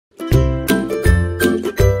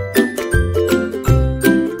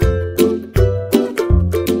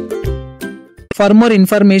For more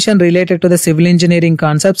information related to the civil engineering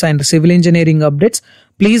concepts and civil engineering updates,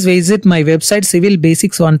 please visit my website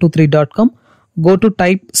civilbasics123.com. Go to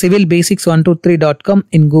type civilbasics123.com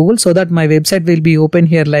in Google so that my website will be open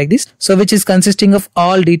here like this. So which is consisting of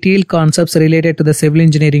all detailed concepts related to the civil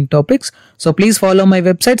engineering topics. So please follow my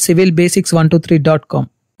website civilbasics123.com.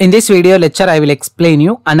 In this video lecture, I will explain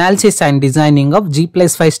you analysis and designing of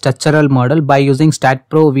G+5 structural model by using staad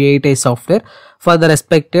Pro V8A software for the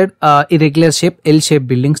respected irregular shape L-shaped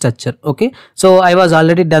building structure. Okay, so I was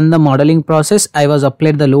already done the modeling process. I was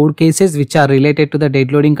applied the load cases which are related to the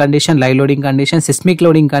dead loading condition, live loading condition, seismic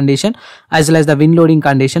loading condition, as well as the wind loading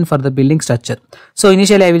condition for the building structure. So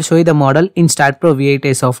initially I will show you the model in staad Pro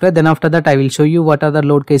V8A software. Then after that I will show you what are the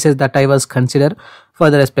load cases that I was consider for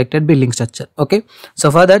the respected building structure. Okay, so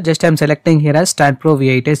for that just I am selecting here as staad Pro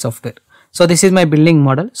V8A software. So this is my building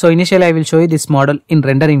model. So initially I will show you this model in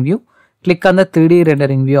rendering view. Click on the 3D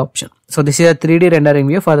rendering view option. So this is a 3D rendering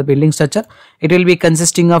view for the building structure. It will be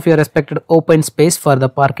consisting of your respected open space for the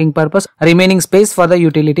parking purpose, remaining space for the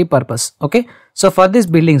utility purpose. Okay, so for this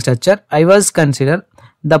building structure I was consider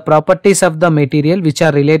the properties of the material which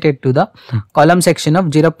are related to the column section of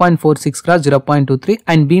 0.46 cross 0.23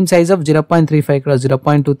 and beam size of 0.35 cross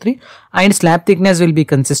 0.23 and slab thickness will be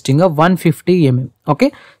consisting of 150 mm.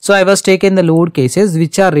 Okay, so I was taking the load cases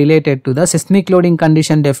which are related to the seismic loading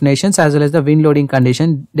condition definitions as well as the wind loading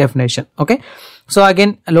condition definition. Okay, so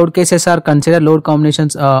again load cases are considered, load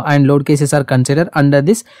combinations and load cases are considered under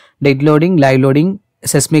this dead loading, live loading,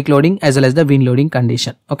 seismic loading as well as the wind loading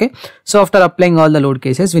condition. Okay, so after applying all the load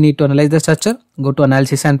cases, we need to analyze the structure. Go to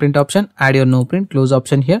analysis and print option, add your no print, close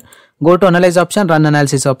option here. Go to analyze option, run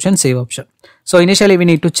analysis option, save option. So initially we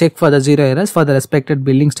need to check for the zero errors for the respected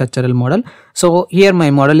building structural model. So here my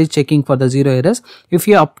model is checking for the zero errors. If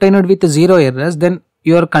you obtain it with zero errors, then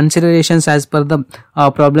your considerations as per the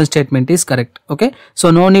problem statement is correct. Okay, so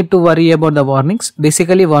no need to worry about the warnings.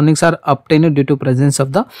 Basically warnings are obtained due to presence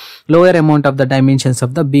of the lower amount of the dimensions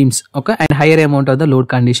of the beams, okay, and higher amount of the load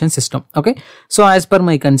condition system. Okay, so as per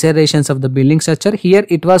my considerations of the building structure, here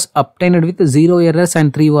it was obtained with 0 errors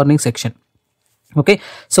and 3 warning section. Okay,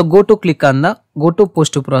 so go to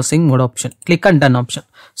post processing mode option, click on done option,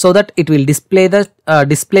 so that it will display the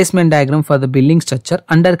displacement diagram for the building structure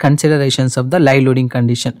under considerations of the live loading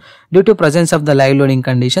condition. Due to presence of the live loading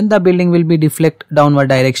condition, the building will be deflect downward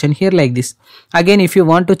direction here like this. Again, if you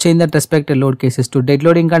want to change that respected load cases to dead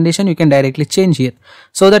loading condition, you can directly change here,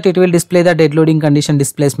 so that it will display the dead loading condition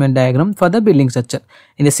displacement diagram for the building structure.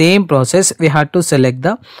 In the same process, we had to select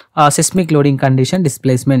the seismic loading condition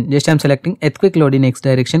displacement. Just I am selecting earthquake load in X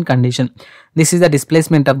direction condition. This is the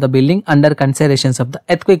displacement of the building under considerations of the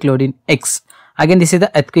earthquake load in X. Again, this is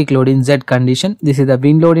the earthquake load in Z condition. This is the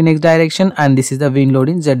wind load in X direction and this is the wind load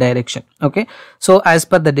in Z direction. Okay, so as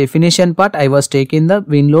per the definition part, I was taking the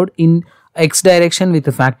wind load in X direction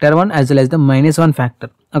with factor 1 as well as the -1 factor.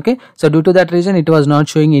 Okay, so due to that reason it was not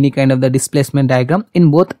showing any kind of the displacement diagram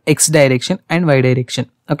in both X direction and Y direction.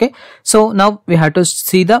 Okay, so now we have to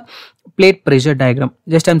see the plate pressure diagram.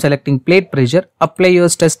 Just I am selecting plate pressure. Apply your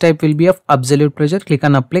stress type will be of absolute pressure. Click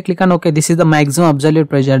on apply, click on OK. This is the maximum absolute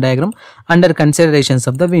pressure diagram under considerations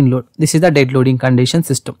of the wind load. This is the dead loading condition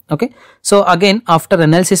system. Okay, so again after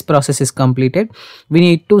analysis process is completed, we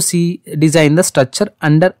need to design the structure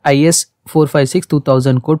under IS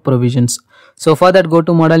 456-2000 code provisions. So for that, go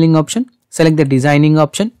to modeling option, select the designing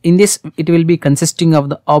option. In this it will be consisting of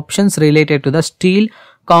the options related to the steel,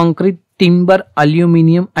 concrete, timber,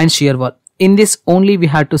 aluminium and shear wall. In this only we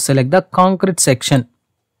have to select the concrete section.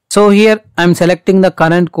 So here I am selecting the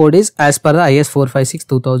current code is as per the IS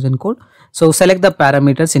 456-2000 code. So select the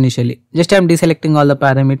parameters initially. Just I am deselecting all the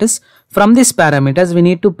parameters. From these parameters we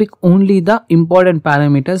need to pick only the important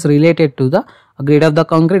parameters related to the grade of the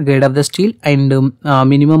concrete, grade of the steel and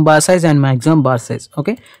minimum bar size and maximum bar size.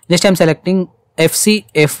 Okay, just I am selecting FC,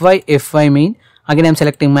 FY main. Again I am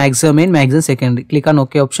selecting maximum main, maximum secondary. Click on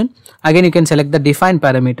OK option. Again you can select the defined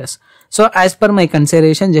parameters. So as per my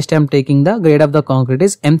consideration, just I am taking the grade of the concrete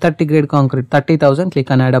is M30 grade concrete 30,000. Click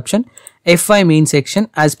on add option. FY main section,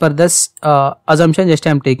 as per this assumption, just I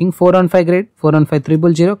am taking 415 grade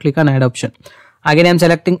 415300. Click on add option. Again I am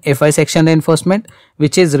selecting FI section reinforcement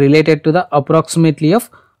which is related to the approximately of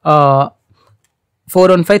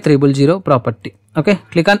 415300 property. Okay,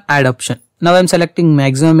 click on add option. Now I am selecting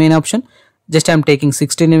maximum main option. Just I am taking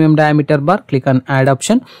 16 mm diameter bar. Click on add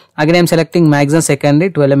option. Again I am selecting maximum secondary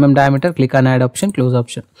 12 mm diameter. Click on add option, close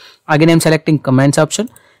option. Again I am selecting commands option.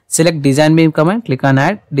 Select design beam command. Click on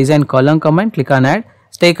add. Design column command. Click on add.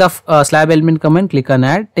 Take off slab element command. Click on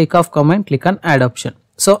add. Take off command. Click on add option.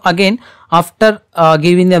 So again, after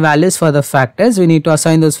giving the values for the factors, we need to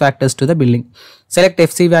assign those factors to the building. Select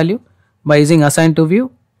FC value by using assign to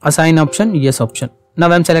view, assign option, yes option. Now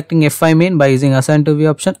I am selecting F5 main by using assign to view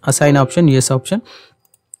option, assign option, yes option.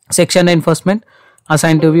 Section reinforcement,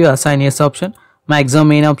 assign to view, assign yes option. Maximum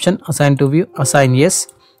main option, assign to view, assign yes.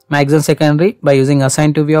 Maximum secondary by using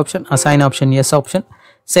assign to view option, assign option, yes option.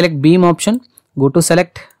 Select beam option, go to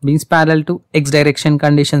select beams parallel to X direction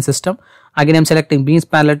condition system. Again I am selecting beams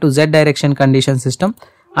parallel to Z direction condition system.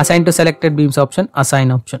 Assign to selected beams option,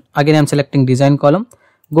 assign option. Again I am selecting design column.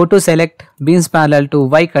 Go to select beams parallel to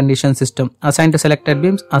Y condition system. Assign to selected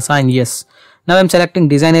beams, assign yes. Now I am selecting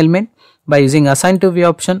design element by using assign to view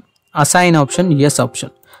option, assign option, yes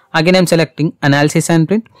option. Again I am selecting analysis and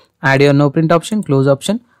print, add or no print option, close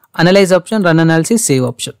option, analyze option, run analysis, save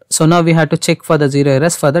option. So now we have to check for the zero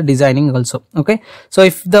errors for the designing also. Okay. So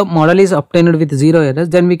if the model is obtained with zero errors,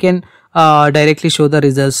 then we can directly show the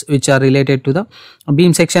results which are related to the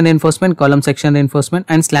beam section reinforcement, column section reinforcement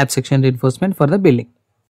and slab section reinforcement for the building.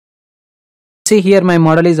 See here my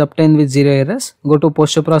model is obtained with zero errors. Go to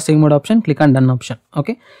post processing mode option, click on done option.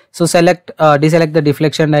 Okay. So select deselect the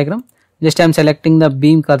deflection diagram. Just I am selecting the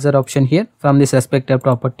beam cursor option here from this respective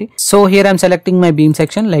property. So here I am selecting my beam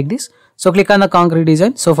section like this. So click on the concrete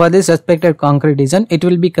design. So for this respective concrete design, it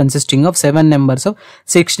will be consisting of 7 numbers of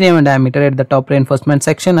 16 mm diameter at the top reinforcement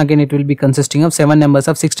section. Again it will be consisting of 7 numbers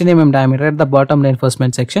of 16 mm diameter at the bottom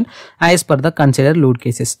reinforcement section as per the considered load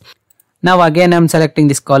cases. Now again I am selecting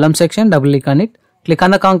this column section, double click on it, click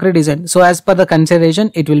on the concrete design. So as per the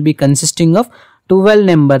consideration, it will be consisting of 12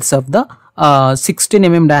 numbers of the 16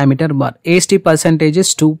 mm diameter bar. AST percentage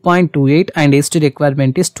is 2.28 and AST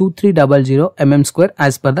requirement is 2300 mm square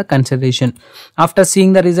as per the consideration. After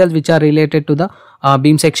seeing the results which are related to the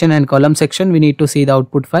beam section and column section, we need to see the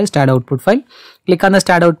output file, staad output file. Click on the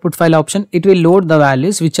staad output file option. It will load the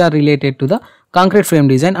values which are related to the concrete frame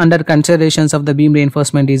design under considerations of the beam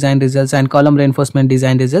reinforcement design results and column reinforcement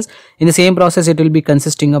design results. In the same process, it will be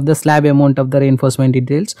consisting of the slab amount of the reinforcement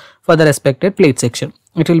details for the respected plate section.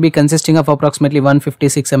 It will be consisting of approximately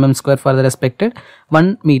 156 mm square for the respected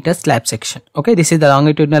 1 meter slab section. Okay, this is the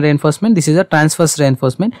longitudinal reinforcement, this is the transverse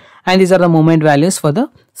reinforcement, and these are the moment values for the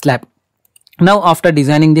slab. Now after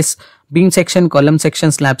designing this beam section, column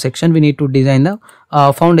section, slab section, we need to design the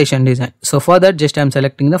foundation design. So for that, just I am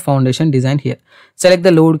selecting the foundation design here. Select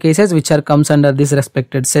the load cases which are comes under this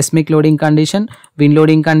respected seismic loading condition, wind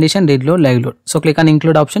loading condition, dead load, live load. So click on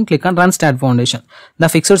include option, click on run staad foundation. The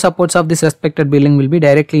fixed supports of this respected building will be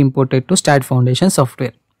directly imported to staad foundation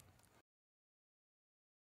software.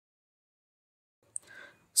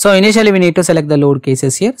 So initially we need to select the load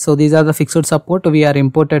cases here. So these are the fixed support we are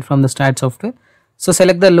imported from the staad software. So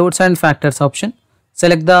select the loads and factors option.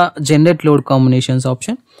 Select the generate load combinations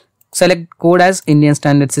option. Select code as Indian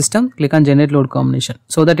standard system. Click on generate load combination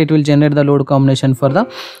so that it will generate the load combination for the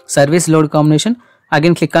service load combination.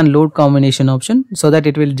 Again click on load combination option so that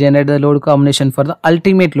it will generate the load combination for the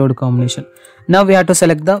ultimate load combination. Now we have to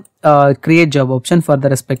select the create job option for the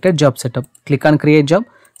respected job setup. Click on create job.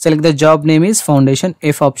 Select the job name is foundation,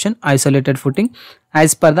 F option, isolated footing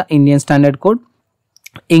as per the Indian standard code,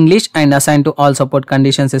 English, and assign to all support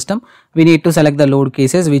condition system. We need to select the load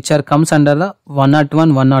cases which are comes under the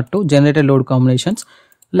 101, 102 generated load combinations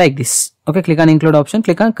like this. Okay, click on include option,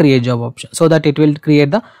 click on create job option so that it will create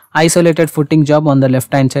the isolated footing job on the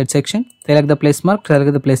left hand side section. Select the place mark,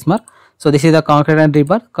 select the place mark. So this is the concrete and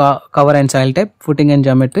rebar, cover and soil type, footing and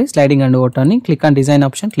geometry, sliding and overturning. Click on design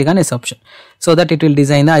option, click on S option so that it will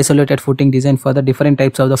design the isolated footing design for the different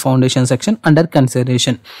types of the foundation section under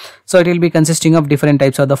consideration. So it will be consisting of different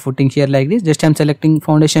types of the footing here like this. Just I am selecting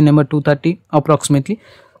foundation number 230 approximately.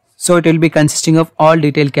 So it will be consisting of all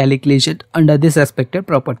detailed calculation under this respective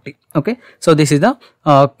property. Okay, so this is the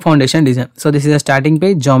foundation design. So this is the starting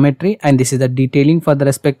page, geometry, and this is the detailing for the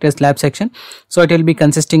respective slab section. So it will be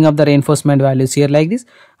consisting of the reinforcement values here like this.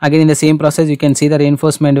 Again in the same process you can see the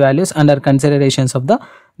reinforcement values under considerations of the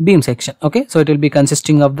beam section. Okay, so it will be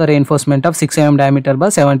consisting of the reinforcement of 6 mm diameter by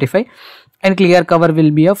 75 and clear cover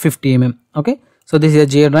will be of 50 mm. Okay, so this is a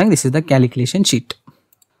GA drawing, this is the calculation sheet.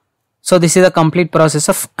 So this is the complete process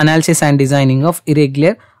of analysis and designing of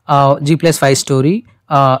irregular G+5 story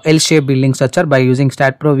L-shaped building structure by using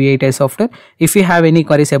staad Pro V8i software. If you have any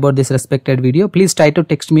queries about this respected video, please try to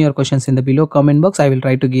text me your questions in the below comment box. I will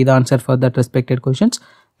try to give the answer for that respected questions.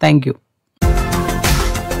 Thank you.